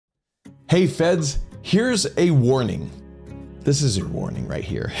Hey feds, here's a warning. This is your warning right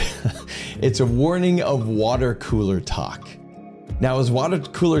here. It's a warning of water cooler talk. Now, is water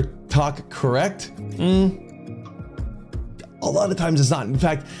cooler talk correct? A lot of times it's not. In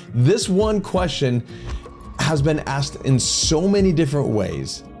fact, this one question has been asked in so many different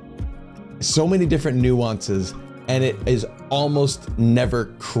ways, so many different nuances, and it is almost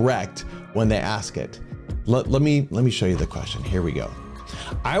never correct when they ask it. Let me show you the question. Here we go.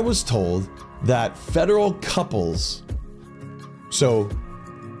 I was told that federal couples, so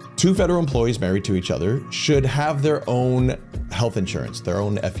two federal employees married to each other, should have their own health insurance, their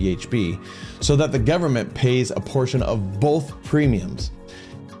own FEHB, so that the government pays a portion of both premiums.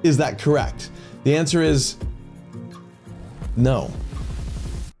 Is that correct? The answer is no.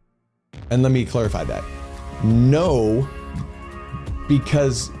 And let me clarify that. No,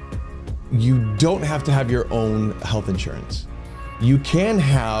 because you don't have to have your own health insurance. You can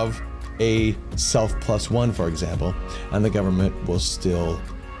have a self plus one, for example, and the government will still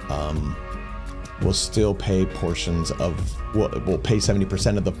pay portions of, will pay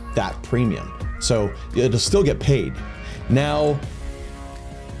 70% of that premium. So it'll still get paid. Now,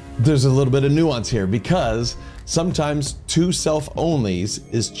 there's a little bit of nuance here because sometimes two self-onlys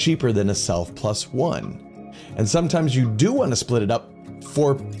is cheaper than a self plus one. And sometimes you do want to split it up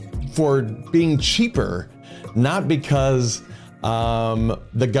for being cheaper, not because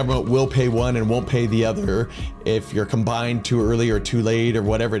the government will pay one and won't pay the other if you're combined too early or too late or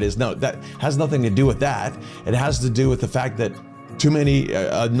whatever it is. No, that has nothing to do with that. It has to do with the fact that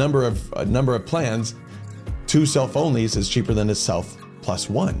a number of plans, two self-onlys is cheaper than a self plus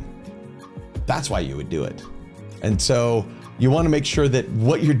one. That's why you would do it. And so you want to make sure that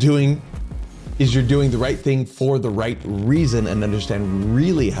what you're doing is you're doing the right thing for the right reason and understand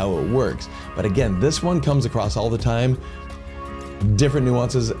really how it works. But again, this one comes across all the time. Different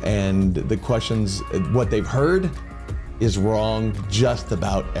nuances, and the questions, what they've heard is wrong just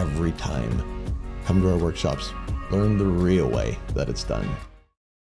about every time. Come to our workshops, learn the real way that it's done.